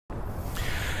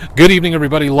Good evening,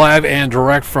 everybody, live and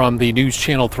direct from the News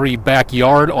Channel 3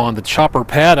 backyard on the chopper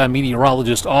pad. I'm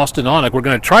meteorologist Austen Onek. We're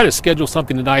going to try to schedule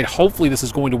something tonight. Hopefully this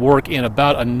is going to work in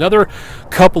about another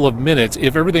couple of minutes.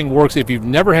 If everything works, if you've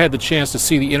never had the chance to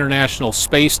see the International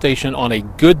Space Station on a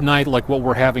good night like what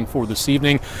we're having for this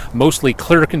evening, mostly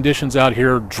clear conditions out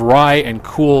here, dry and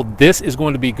cool, this is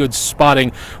going to be good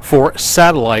spotting for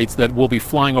satellites that will be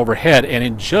flying overhead. And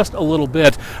in just a little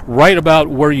bit, right about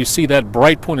where you see that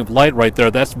bright point of light right there,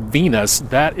 that's Venus.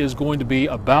 That is going to be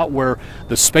about where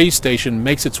the space station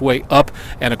makes its way up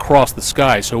and across the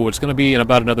sky. So it's going to be in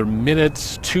about another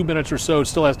minute, 2 minutes or so. It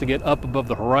still has to get up above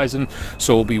the horizon,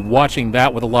 so we'll be watching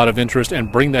that with a lot of interest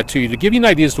and bring that to you to give you an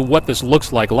idea as to what this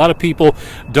looks like. A lot of people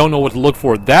don't know what to look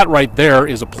for. That right there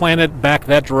is a planet. Back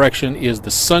that direction is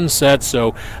the sunset.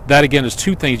 So that again is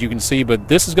two things you can see, but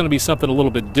this is going to be something a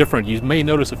little bit different. You may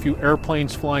notice a few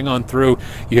airplanes flying on through.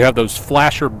 You have those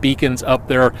flasher beacons up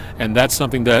there, and that's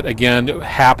something that again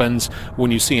happens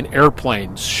when you see an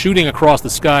airplane shooting across the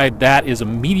sky. That is a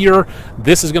meteor.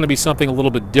 This is going to be something a little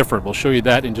bit different. We'll show you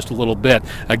that in just a little bit.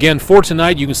 Again, for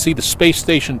tonight, you can see the space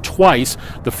station twice.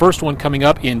 The first one coming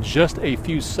up in just a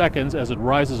few seconds as it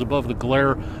rises above the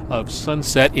glare of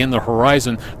sunset in the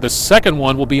horizon. The second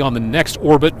one will be on the next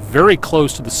orbit, very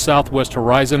close to the southwest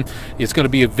horizon. It's going to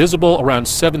be visible around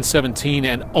 7:17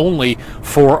 and only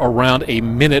for around a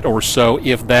minute or so,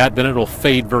 if that. Then it'll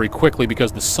fade very quickly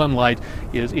because the sunlight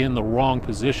is in the wrong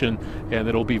position, and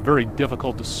it'll be very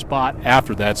difficult to spot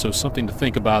after that. So something to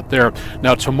think about there.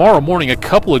 Now tomorrow morning, a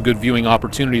couple of good viewing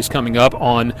opportunities coming up.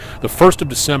 On the 1st of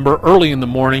December, early in the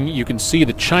morning, you can see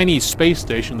the Chinese space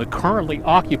station, the currently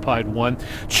occupied one.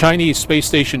 Chinese space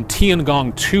station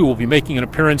Tiangong 2 will be making an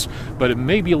appearance, but it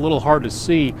may be a little hard to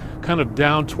see kind of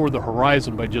down toward the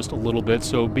horizon by just a little bit.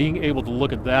 So being able to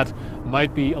look at that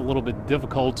might be a little bit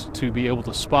difficult to be able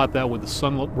to spot that with the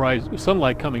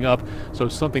sunlight coming up. So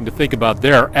something to think about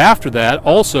there. After that,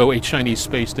 also a Chinese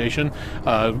space station,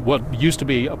 what used to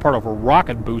be a part of a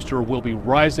rocket booster, will be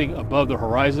rising above the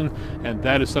horizon, and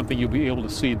that is something you'll be able to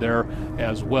see there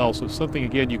as well. So something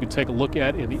again you can take a look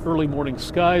at in the early morning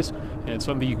skies, and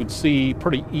something you can see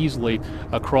pretty easily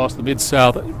across the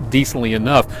Mid-South decently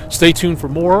enough. Stay tuned for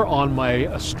more on my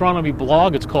astronomy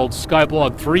blog. It's called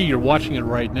SKYBLOG3. You're watching it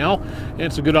right now, and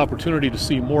it's a good opportunity to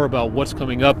see more about what's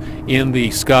coming up in the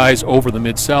skies over the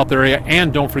Mid-South area.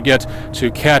 And don't forget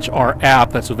to catch our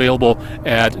app that's available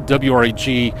at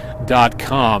WREG.com.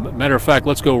 Matter of fact,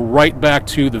 let's go right back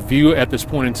to the view at this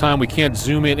point in time. We can't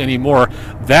zoom in anymore.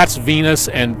 That's Venus,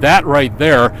 and that right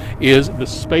there is the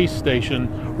space station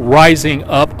rising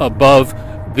up above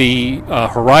the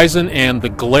horizon and the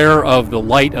glare of the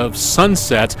light of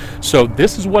sunset. So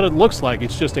this is what it looks like.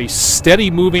 It's just a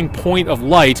steady moving point of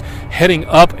light heading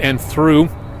up and through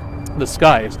the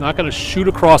sky. It's not going to shoot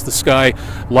across the sky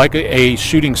like a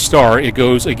shooting star. It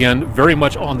goes again very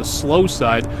much on the slow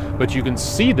side, but you can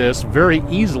see this very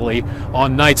easily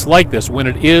on nights like this when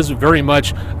it is very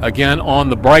much again on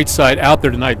the bright side out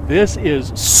there tonight. This is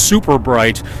super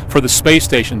bright for the space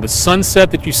station. The sunset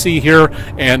that you see here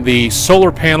and the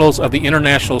solar panels of the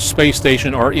International Space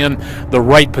Station are in the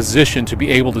right position to be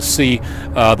able to see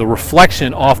the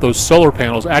reflection off those solar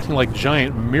panels acting like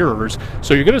giant mirrors.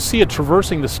 So you're going to see it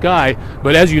traversing the sky.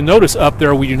 But as you notice up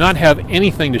there, we do not have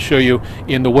anything to show you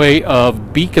in the way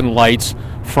of beacon lights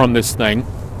from this thing.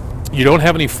 You don't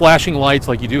have any flashing lights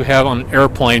like you do have on an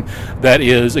airplane. That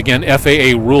is, again,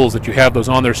 FAA rules that you have those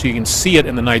on there so you can see it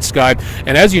in the night sky.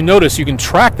 And as you notice, you can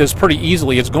track this pretty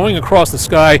easily. It's going across the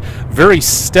sky very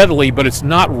steadily, but it's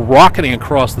not rocketing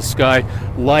across the sky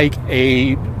like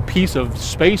a piece of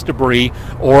space debris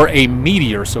or a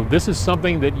meteor. So this is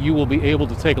something that you will be able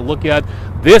to take a look at.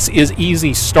 This is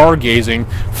easy stargazing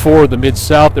for the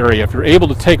Mid-South area. If you're able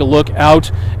to take a look out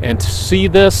and to see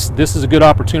this, this is a good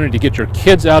opportunity to get your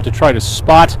kids out to try to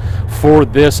spot for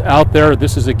this out there.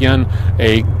 This is again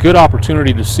a good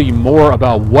opportunity to see more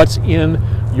about what's in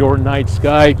your night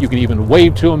sky. You can even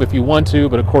wave to them if you want to,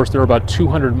 but of course they're about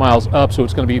 200 miles up, so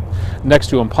it's going to be next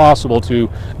to impossible to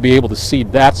be able to see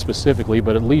that specifically,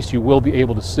 but at least you will be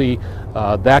able to see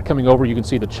that coming over. You can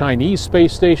see the Chinese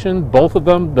space station, both of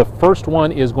them. The first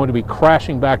one is going to be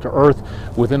crashing back to Earth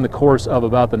within the course of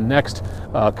about the next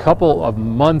couple of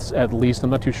months at least. I'm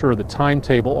not too sure of the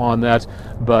timetable on that,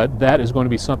 but that is going to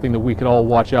be something that we could all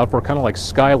watch out for, kind of like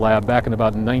Skylab back in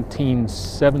about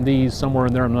 1970s, somewhere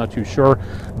in there, I'm not too sure.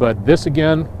 But this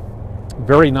again,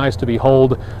 very nice to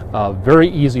behold, very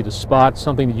easy to spot,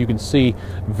 something that you can see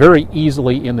very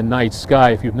easily in the night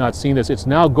sky. If you've not seen this, it's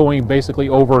now going basically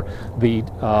over the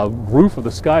roof of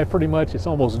the sky pretty much. It's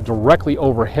almost directly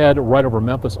overhead, right over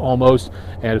Memphis almost,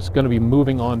 and it's going to be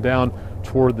moving on down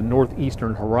toward the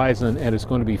northeastern horizon, and it's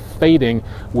going to be fading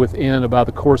within about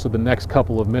the course of the next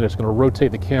couple of minutes. Going to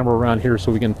rotate the camera around here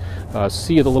so we can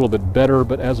see it a little bit better,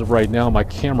 but as of right now my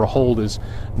camera hold is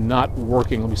not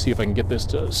working. Let me see if I can get this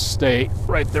to stay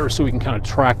right there so we can kind of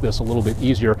track this a little bit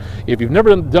easier. If you've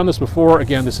never done this before,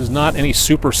 again, this is not any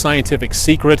super scientific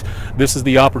secret. This is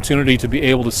the opportunity to be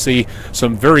able to see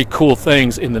some very cool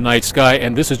things in the night sky,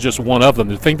 and this is just one of them.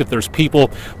 To think that there's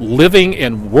people living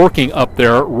and working up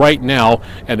there right now,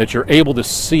 and that you're able to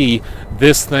see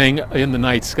this thing in the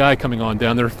night sky coming on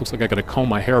down there. It looks like I got to comb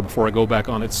my hair before I go back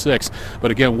on at 6.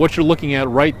 But again, what you're looking at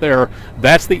right there,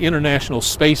 that's the International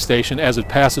Space Station as it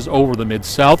passes over the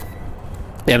Mid-South.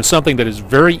 And something that is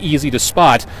very easy to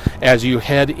spot as you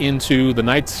head into the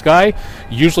night sky,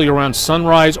 usually around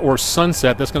sunrise or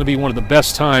sunset. That's going to be one of the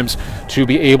best times to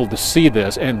be able to see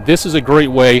this. And this is a great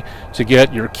way to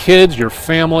get your kids, your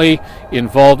family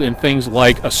involved in things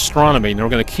like astronomy. And we're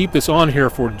going to keep this on here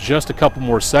for just a couple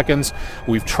more seconds.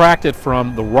 We've tracked it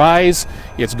from the rise.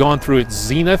 It's gone through its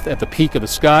zenith at the peak of the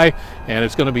sky, and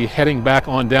it's going to be heading back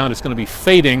on down. It's going to be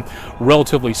fading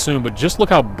relatively soon, but just look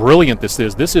how brilliant this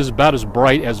is. This is about as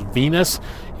bright as Venus.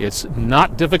 It's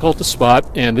not difficult to spot,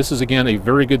 and this is again a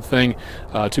very good thing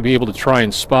to be able to try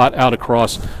and spot out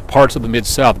across parts of the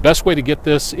Mid-South. The best way to get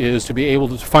this is to be able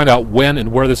to find out when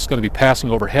and where this is going to be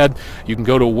passing overhead. You can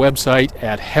go to a website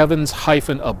at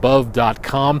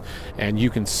heavens-above.com, and you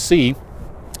can see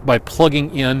by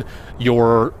plugging in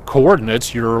your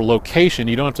coordinates, your location.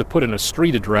 You don't have to put in a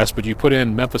street address, but you put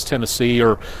in Memphis, Tennessee,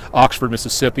 or Oxford,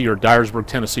 Mississippi, or Dyersburg,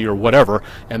 Tennessee, or whatever,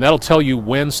 and that'll tell you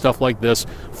when stuff like this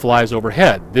flies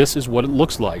overhead. This is what it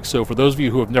looks like. So for those of you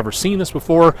who have never seen this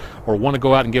before or want to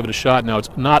go out and give it a shot, now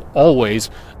it's not always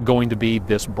going to be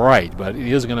this bright, but it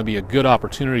is going to be a good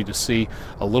opportunity to see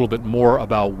a little bit more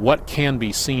about what can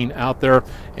be seen out there.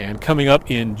 And coming up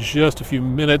in just a few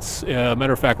minutes,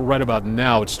 matter of fact, right about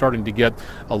now, it's starting to get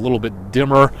a little bit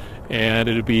dimmer, and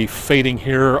it'll be fading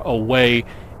here away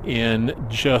in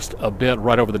just a bit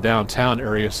right over the downtown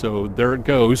area. So there it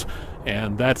goes,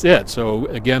 and that's it. So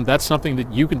again, that's something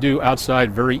that you can do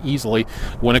outside very easily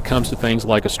when it comes to things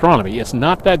like astronomy. It's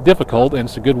not that difficult, and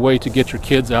it's a good way to get your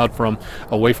kids out from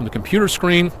away from the computer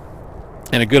screen,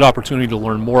 and a good opportunity to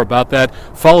learn more about that.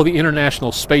 Follow the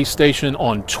International Space Station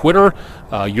on Twitter,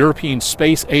 European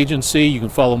Space Agency. You can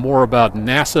follow more about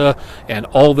NASA and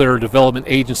all their development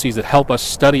agencies that help us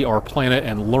study our planet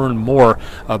and learn more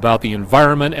about the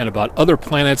environment and about other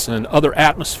planets and other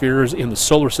atmospheres in the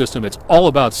solar system. It's all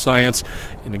about science.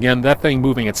 And again, that thing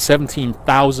moving at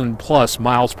 17,000 plus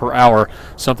miles per hour,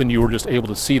 something you were just able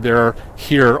to see there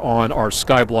here on our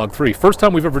SKYBLOG3. First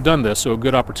time we've ever done this, so a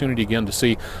good opportunity again to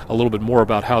see a little bit more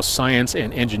about how science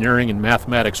and engineering and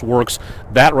mathematics works.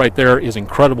 That right there is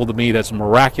incredible to me. That's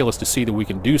miraculous to see that we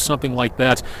can do something like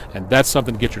that, and that's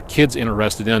something to get your kids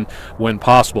interested in when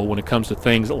possible when it comes to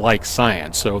things like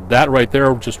science. So that right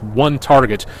there, just one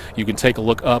target you can take a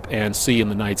look up and see in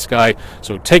the night sky.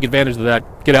 So take advantage of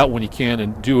that, get out when you can,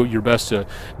 and do your best to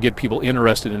get people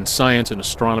interested in science and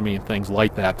astronomy and things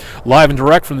like that. Live and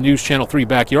direct from the News Channel 3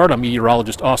 backyard, I'm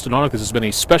meteorologist Austen Onek. This has been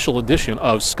a special edition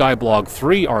of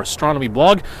SKYBLOG3, our astronomy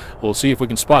blog. We'll see if we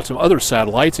can spot some other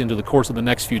satellites into the course of the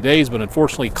next few days, but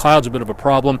unfortunately clouds are a bit of a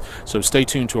problem, so stay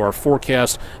tuned to our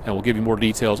forecast, and we'll give you more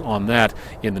details on that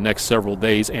in the next several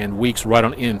days and weeks right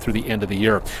on in through the end of the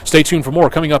year. Stay tuned for more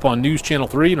coming up on News Channel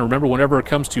 3, and remember, whenever it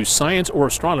comes to science or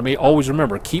astronomy, always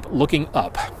remember, keep looking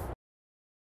up.